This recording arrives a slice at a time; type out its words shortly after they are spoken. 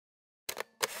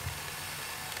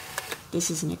This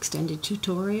is an extended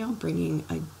tutorial bringing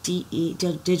a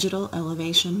digital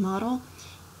elevation model,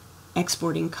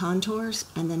 exporting contours,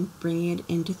 and then bringing it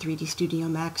into 3D Studio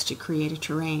Max to create a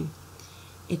terrain.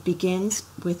 It begins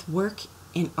with work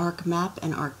in ArcMap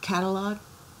and ArcCatalog,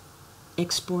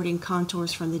 exporting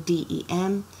contours from the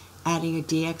DEM, adding a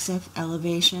DXF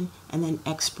elevation, and then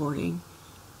exporting.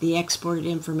 The exported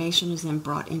information is then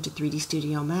brought into 3D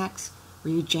Studio Max,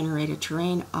 where you generate a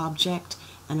terrain object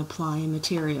and apply a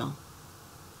material.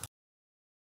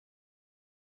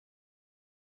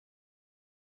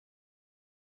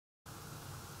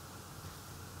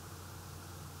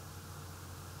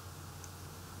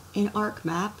 In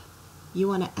ArcMap, you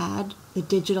want to add the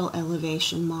digital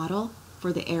elevation model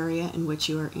for the area in which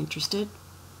you are interested.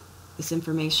 This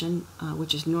information,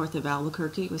 which is north of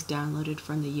Albuquerque, was downloaded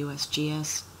from the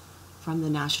USGS from the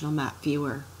National Map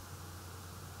Viewer.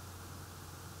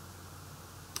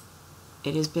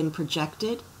 It has been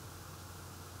projected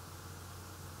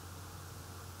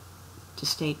to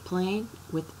state plane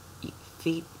with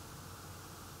feet,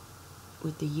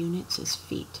 with the units as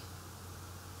feet.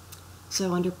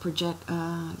 So under project,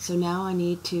 so now I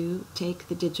need to take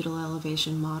the digital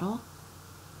elevation model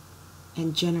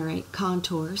and generate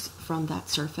contours from that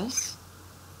surface.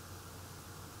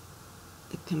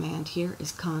 The command here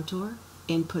is contour,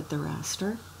 input the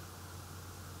raster,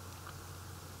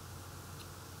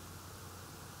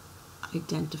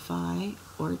 identify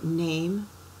or name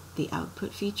the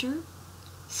output feature,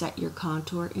 set your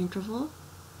contour interval,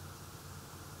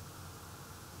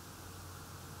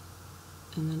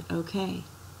 and then OK.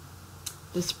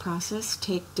 This process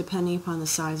depending upon the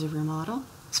size of your model,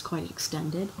 is quite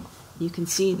extended. You can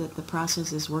see that the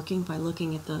process is working by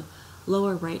looking at the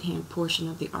lower right hand portion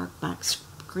of the ArcMap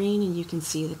screen, and you can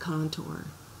see the contour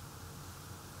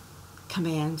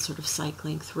command sort of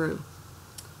cycling through.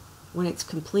 When it's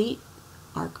complete,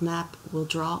 ArcMap will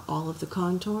draw all of the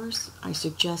contours. I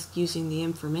suggest using the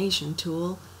information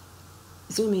tool,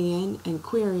 zooming in and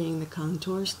querying the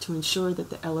contours to ensure that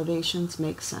the elevations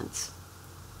make sense.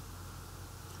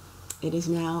 It is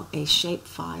now a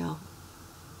shapefile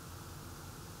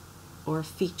or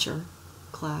feature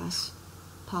class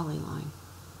polyline.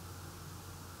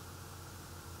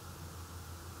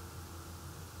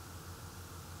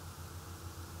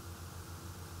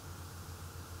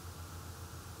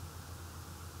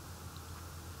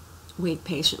 Wait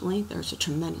patiently. There's a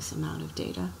tremendous amount of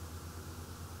data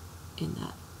in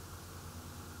that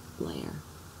layer.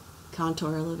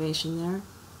 Contour elevation there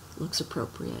looks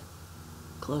appropriate.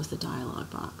 Close the dialog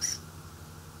box.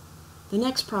 The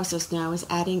next process now is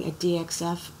adding a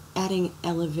DXF, adding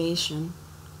elevation,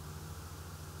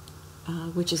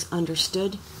 which is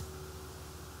understood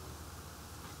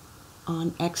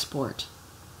on export.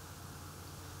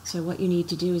 So what you need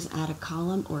to do is add a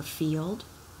column or field.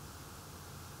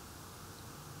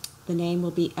 The name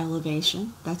will be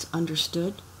elevation. That's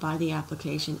understood by the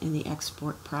application in the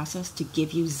export process to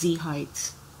give you Z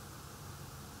heights.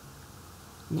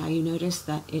 Now you notice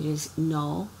that it is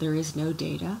null. There is no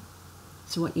data.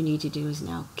 So what you need to do is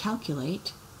now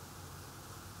calculate.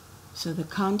 So the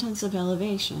contents of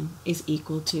elevation is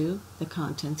equal to the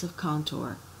contents of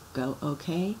contour. Go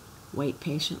OK, wait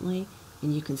patiently,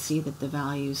 and you can see that the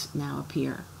values now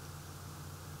appear.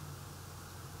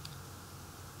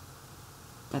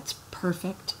 That's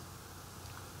perfect.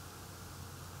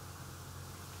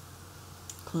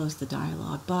 Close the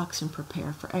dialog box and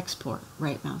prepare for export.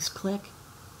 Right mouse click,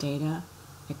 data,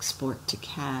 export to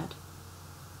CAD.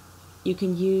 You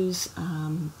can use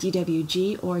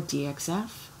DWG or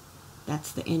DXF.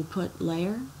 That's the input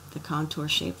layer. The contour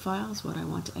shapefile is what I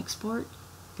want to export.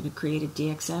 I'm going to create a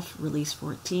DXF release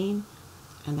 14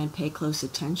 and then pay close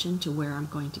attention to where I'm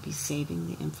going to be saving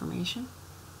the information.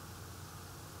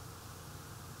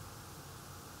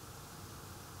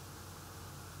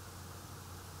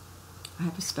 I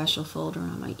have a special folder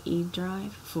on my E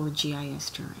drive for GIS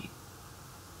terrain.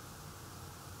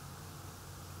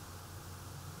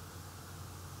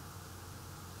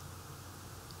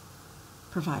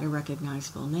 Provide a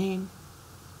recognizable name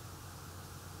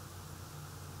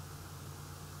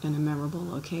and a memorable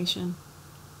location.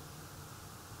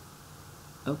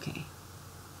 OK.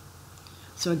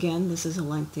 So again, this is a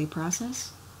lengthy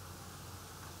process.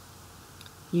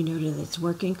 You noted that it's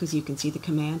working because you can see the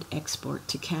command export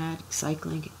to CAD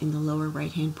cycling in the lower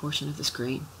right hand portion of the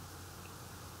screen.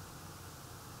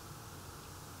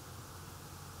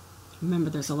 Remember,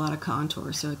 there's a lot of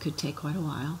contours, so it could take quite a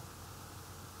while.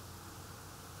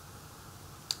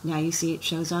 Now you see it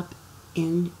shows up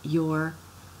in your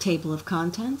table of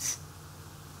contents.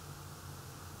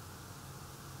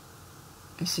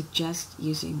 I suggest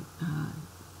using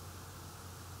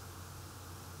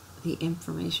the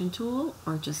information tool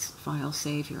or just file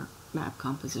save your map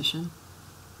composition.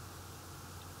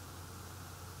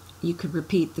 You could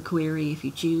repeat the query if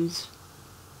you choose.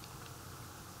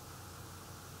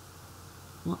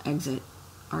 We'll exit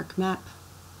ArcMap.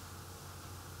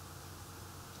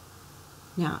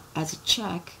 Now, as a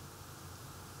check,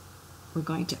 we're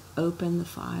going to open the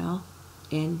file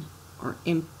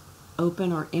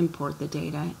open or import the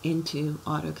data into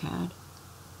AutoCAD.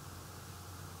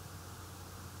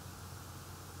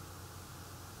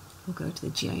 We'll go to the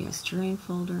GIS terrain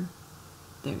folder.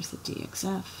 There's the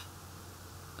DXF.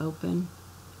 Open.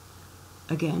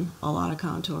 Again, a lot of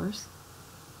contours.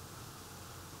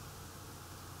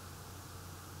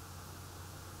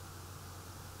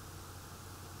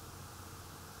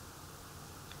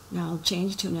 Now I'll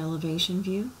change to an elevation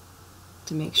view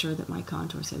to make sure that my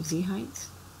contours have Z heights.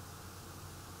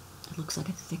 It looks like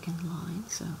a thickened line,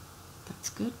 so that's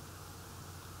good.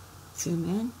 Zoom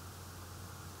in.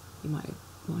 You might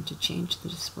want to change the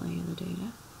display of the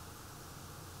data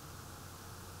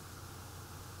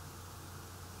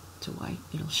to white.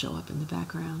 It'll show up in the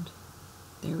background.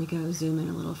 There we go. Zoom in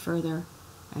a little further,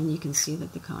 and you can see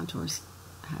that the contours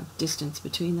have distance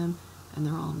between them, and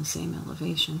they're all in the same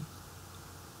elevation.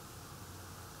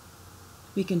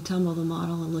 We can tumble the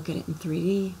model and look at it in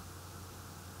 3D.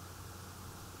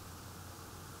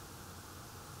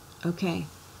 Okay,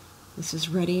 this is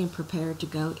ready and prepared to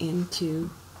go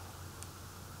into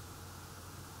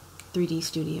 3D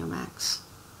Studio Max.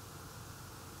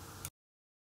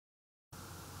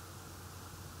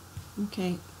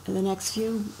 Okay, in the next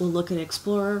view, we'll look at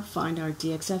Explorer, find our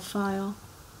DXF file.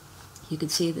 You can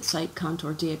see the site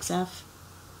contour DXF.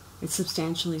 It's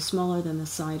substantially smaller than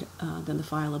the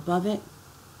file above it.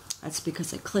 That's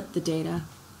because I clipped the data.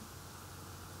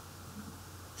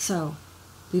 So,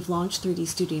 we've launched 3D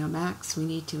Studio Max. We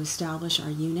need to establish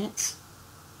our units.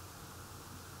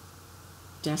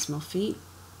 Decimal feet.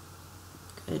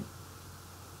 Good.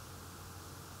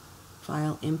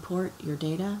 File, import your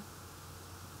data.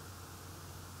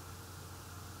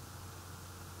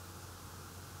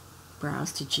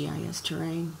 Browse to GIS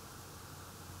terrain.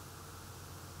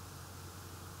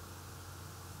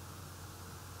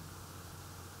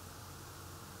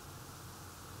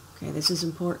 Okay, this is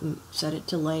important. Set it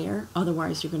to layer,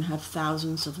 otherwise you're going to have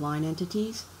thousands of line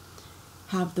entities.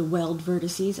 Have the weld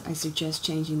vertices. I suggest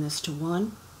changing this to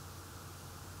 1.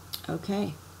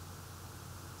 Okay.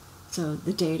 So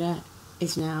the data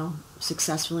is now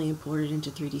successfully imported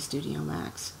into 3D Studio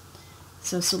Max.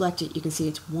 So select it. You can see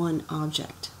it's one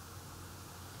object.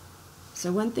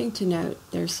 So one thing to note,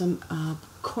 there's some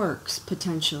quirks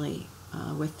potentially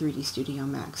with 3D Studio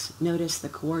Max. Notice the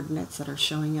coordinates that are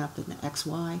showing up in the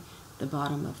XY, the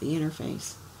bottom of the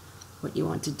interface. What you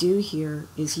want to do here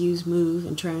is use move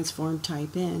and transform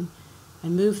type in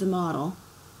and move the model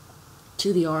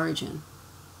to the origin.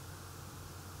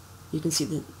 You can see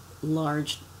the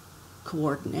large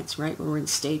coordinates, right, where we're in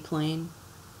state plane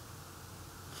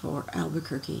for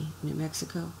Albuquerque, New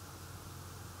Mexico,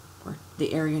 or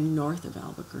the area north of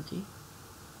Albuquerque.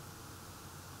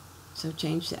 So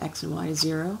change the X and Y to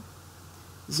 0.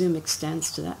 Zoom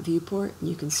extends to that viewport, and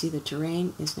you can see the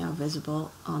terrain is now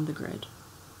visible on the grid,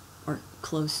 or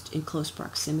in close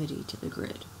proximity to the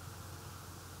grid.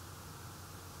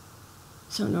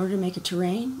 So in order to make a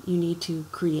terrain, you need to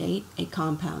create a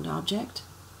compound object.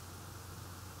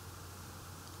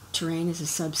 Terrain is a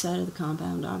subset of the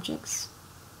compound objects.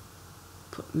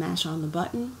 Mash on the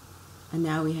button, and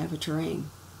now we have a terrain.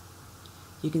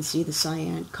 You can see the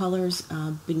cyan colors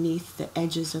beneath the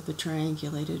edges of the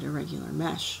triangulated irregular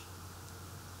mesh.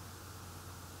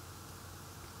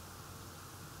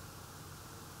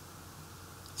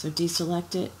 So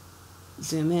deselect it,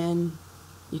 zoom in.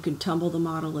 You can tumble the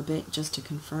model a bit just to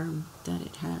confirm that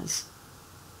it has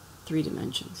 3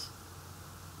 dimensions.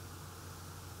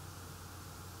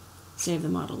 Save the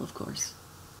model, of course.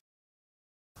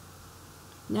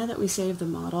 Now that we save the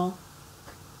model,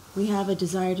 we have a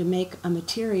desire to make a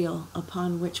material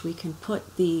upon which we can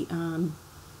put the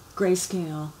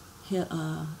grayscale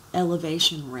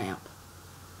elevation ramp.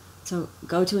 So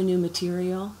go to a new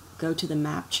material, go to the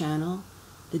map channel.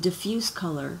 The diffuse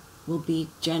color will be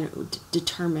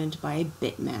determined by a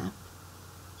bitmap.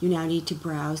 You now need to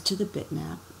browse to the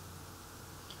bitmap.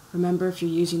 Remember, if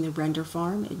you're using the render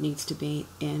farm, it needs to be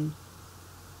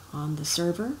on the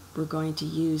server. We're going to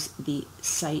use the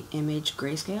site image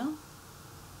grayscale.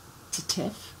 It's a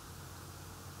TIFF.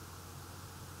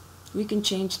 We can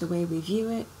change the way we view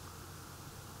it,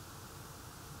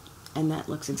 and that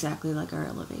looks exactly like our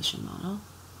elevation model.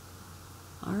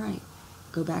 Alright,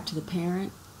 go back to the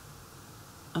parent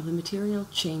of the material,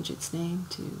 change its name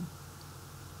to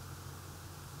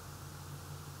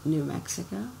New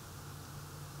Mexico.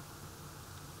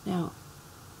 Now,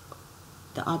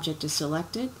 the object is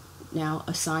selected. Now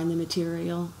assign the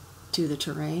material to the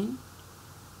terrain.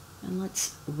 And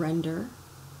let's render.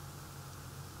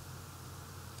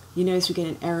 You notice we get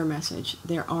an error message.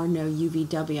 There are no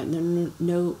UVW, and there are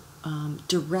no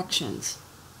directions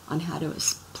on how to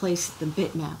place the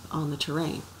bitmap on the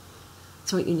terrain.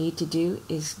 So what you need to do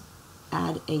is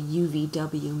add a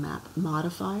UVW map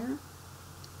modifier.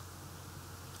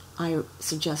 I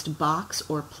suggest box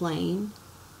or plane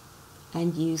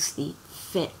and use the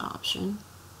fit option.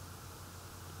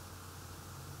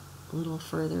 A little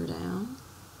further down.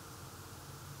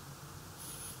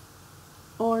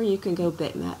 Or you can go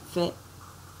bitmap fit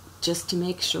just to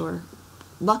make sure.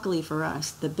 Luckily for us,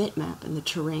 the bitmap and the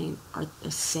terrain are the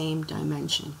same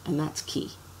dimension, and that's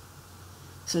key.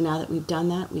 So now that we've done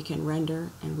that, we can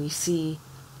render and we see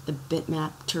the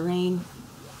bitmap terrain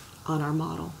on our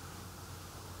model.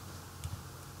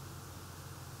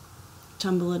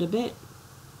 Tumble it a bit.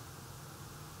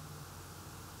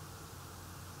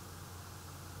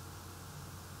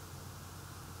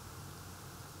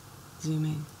 Zoom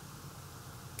in.